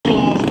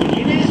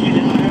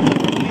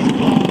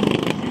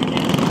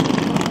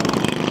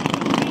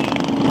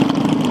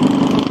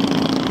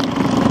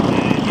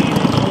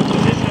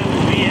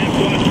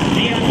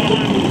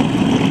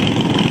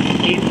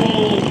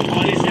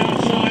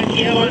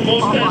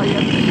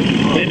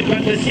They've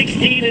got the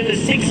 16 and the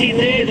 16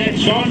 there.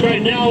 That's Jean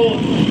Raynel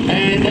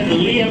and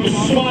Liam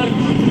Swart.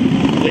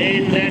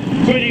 Then that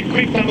pretty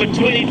quick number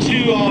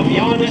 22 of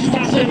Janus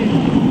Stassen.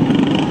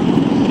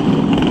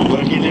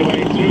 Working their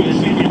way through. This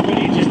is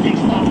pretty interesting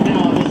stuff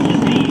now. This is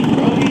the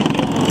Brodies.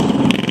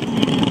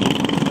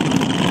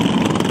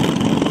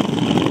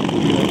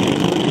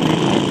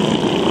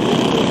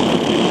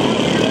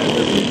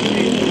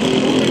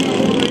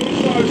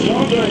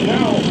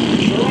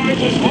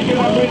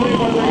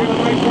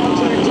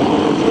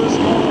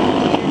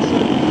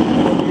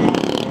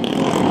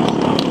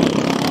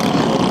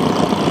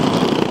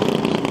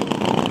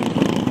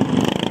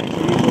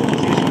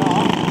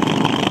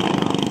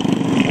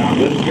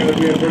 This is going to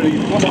be a pretty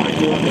tight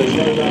one, there's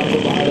no doubt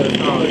about it.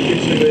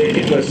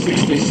 In the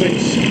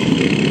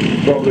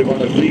 66, probably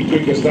one of the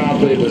quickest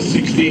out there. The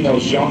 16 of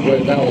Jean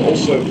Raynel,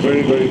 also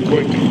very, very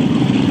quick.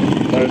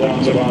 No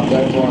doubt about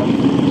that one.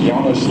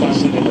 Janus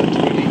Stassen in the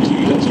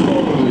 22, that's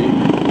probably,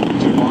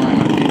 to my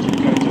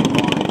uneducated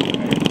mind,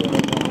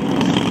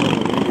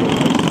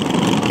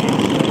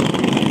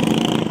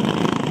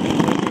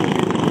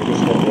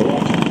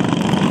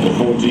 the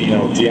 14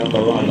 of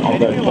Diamaran on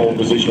that pole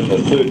position, the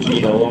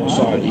 13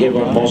 alongside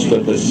Evan Moster,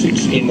 the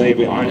 6 in there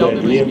behind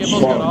that Liam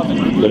Spot,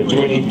 the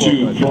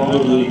 22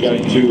 probably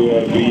going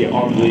to be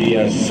on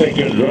the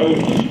second row.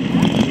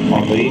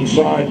 On the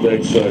inside,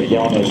 that's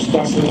Janus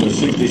Stassen, the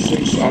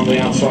 66 on the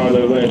outside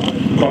of that.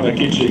 Connor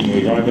Kitching,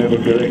 if I remember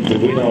correct, the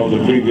winner of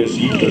the previous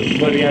heat, the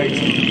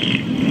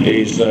 38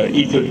 is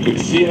Ethan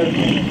Kutsia,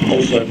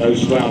 also no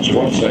slouch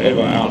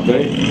whatsoever out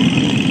there.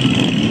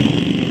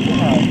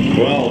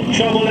 Well,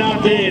 trouble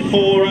out there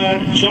for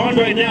Jean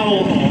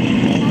Raynel.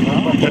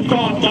 The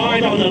car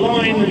died on the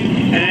line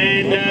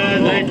and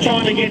they're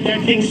trying to get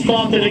that thing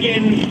started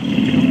again.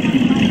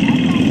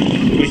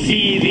 We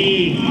see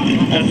the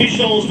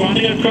officials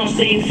running across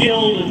the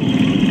infield.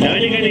 They're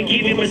only going to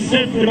give him a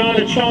certain amount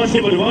of chance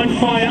if it won't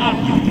fire up.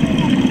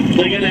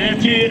 They're going to have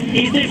to...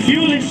 Is there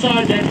fuel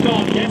inside that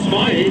car? That's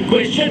my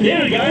question.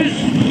 There it goes.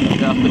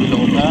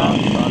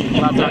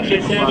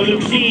 Let's have a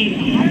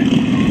look-see.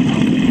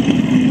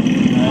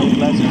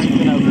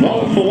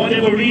 Well, for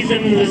whatever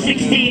reason, the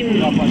 16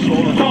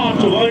 car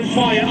won't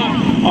fire up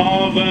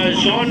of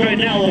Jean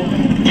Raynel.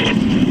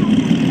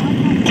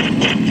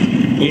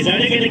 He's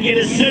only going to get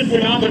a certain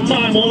amount of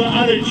time. All the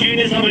other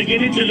juniors are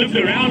beginning to look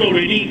around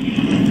already.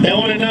 They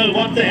want to know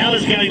what the hell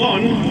is going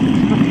on.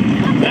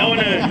 They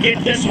want to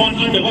get this one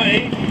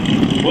underway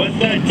with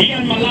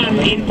Dian Malan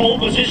in pole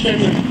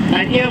position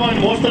and Evan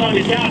Moster on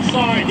his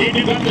outside. Then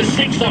we've got the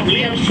 6 of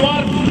Liam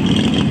Swart,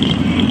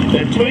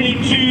 the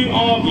 22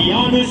 of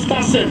Janus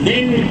Stassen.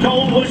 Then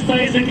Cole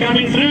Westhuizen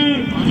coming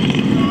through.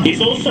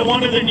 He's also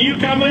one of the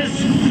newcomers,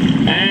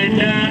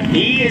 and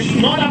he is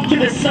not up to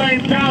the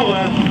same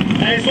power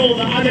as all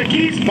the other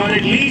kids, but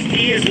at least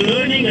he is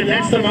learning, and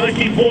that's the most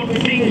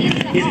important thing.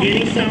 He's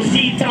getting some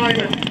seat time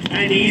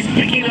and he's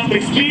picking up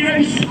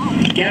experience.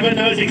 Gavin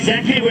knows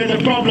exactly where the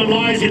problem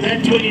lies in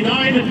that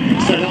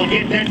 29, so they'll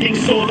get that thing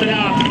sorted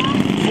out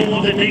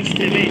for the next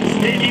event.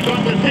 Then you've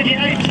got the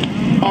 38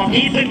 of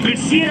Ethan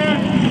Kutsia,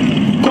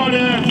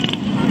 Connor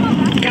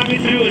coming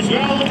through as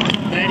well,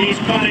 and he's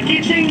Connor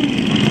Kitching.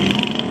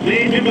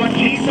 Then we've got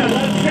Lisa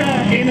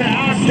Lutzer in the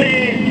house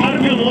there,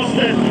 Arvil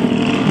Moster.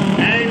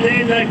 And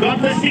then they've got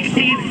the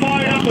 16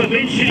 fired up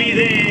eventually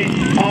there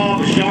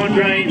of Jean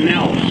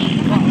Raynel.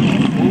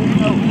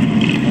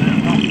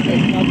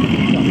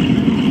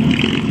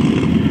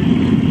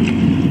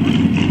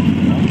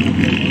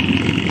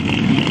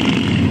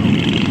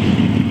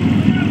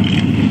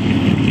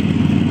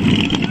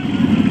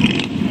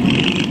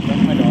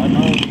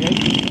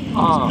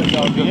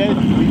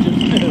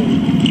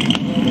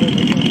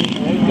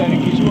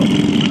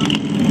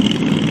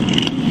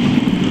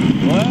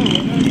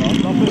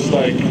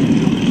 Mistake.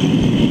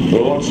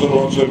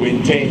 Lots of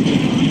intent.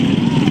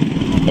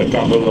 A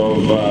couple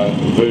of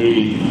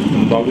very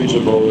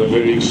knowledgeable and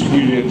very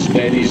experienced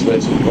daddies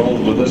that's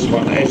involved with this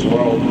one as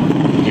well,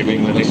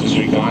 giving the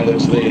necessary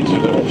guidance there to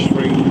the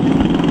offspring.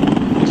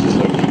 This is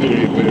a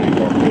very, very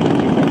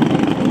competitive one.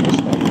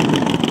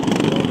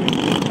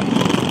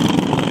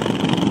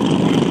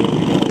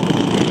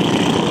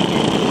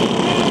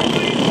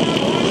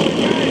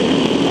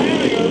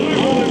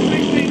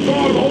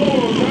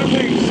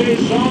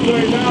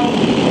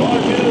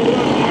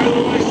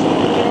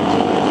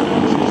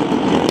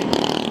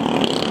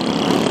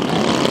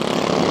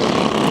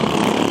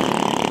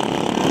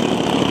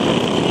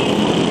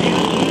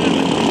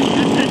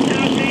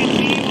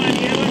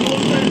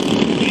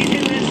 He's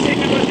in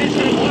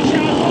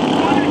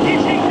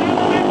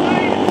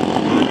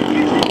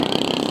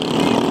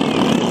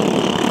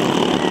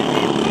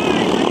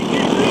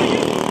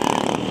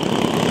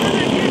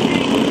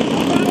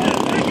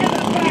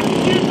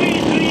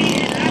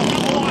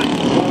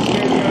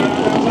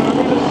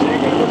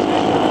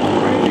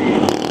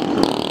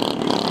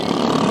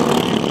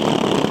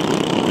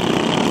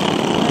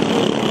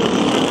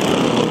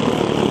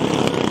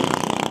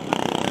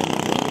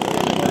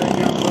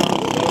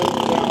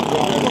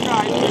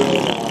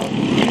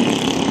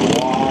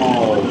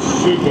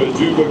super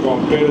duper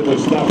competitive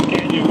stuff.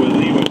 Can you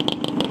believe it?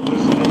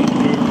 This age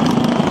group,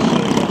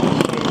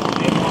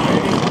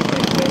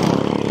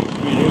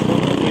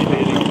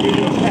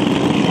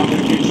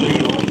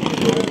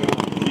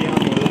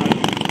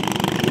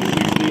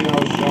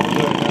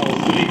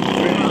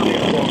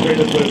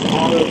 competitors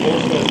are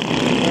also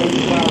no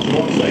clouds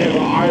whatsoever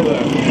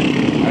either,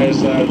 as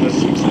the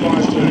 6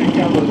 tries to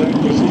recover that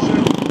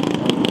position.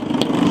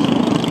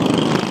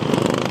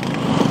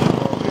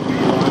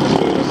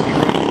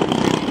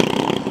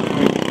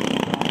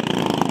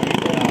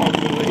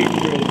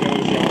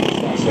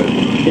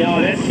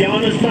 Yeah, that's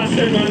Johannes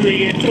Tassen on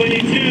the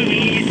 22.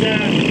 He's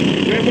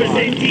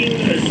representing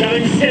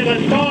Zone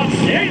 7 carts.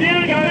 Hey,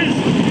 there it goes.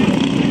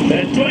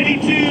 The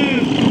 22,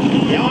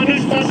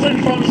 Johannes Tassen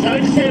from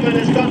Zone 7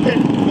 has got the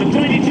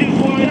 22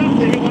 fired up.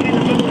 Everyone in the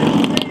middle.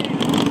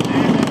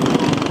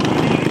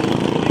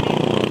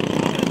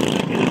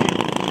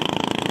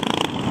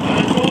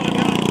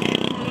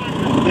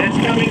 That's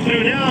coming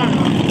through now.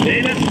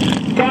 Then it's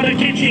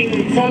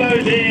CODK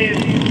followed there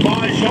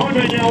by Jean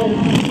Renel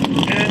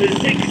and the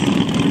 6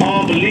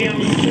 of Liam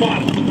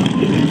Smart.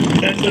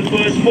 That's the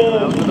first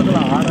 4 of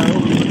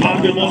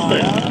the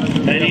Mustard.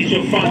 That is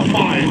your front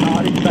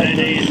 5 that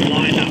is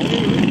lined up.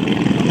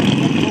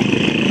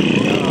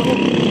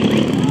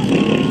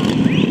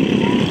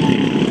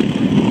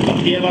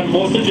 Kievan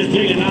Mustard just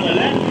doing another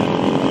lap.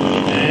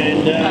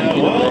 And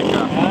well,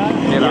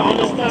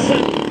 Johannes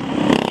Tassen,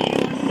 he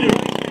wants to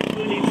race at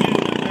 22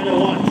 no matter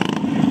what.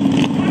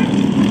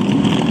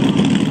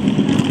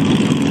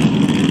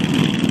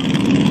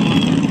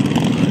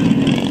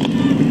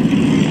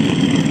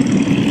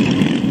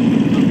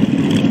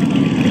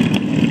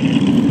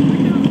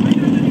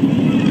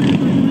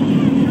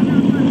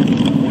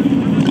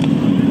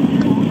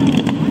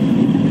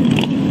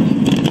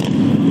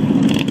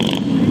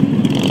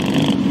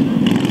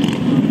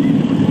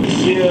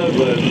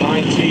 The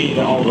 19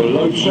 of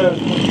Locha,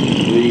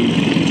 the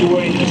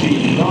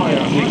 29,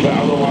 I think the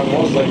other one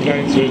was, they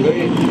came through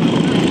there,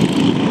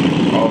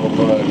 of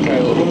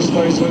Caleb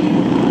Wilstason.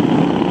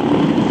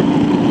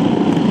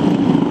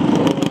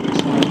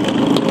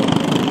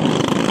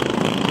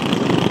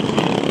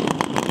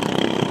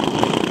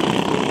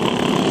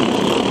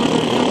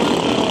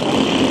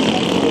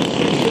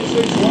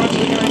 Once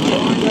again,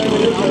 trying over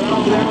this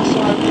around the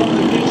outside,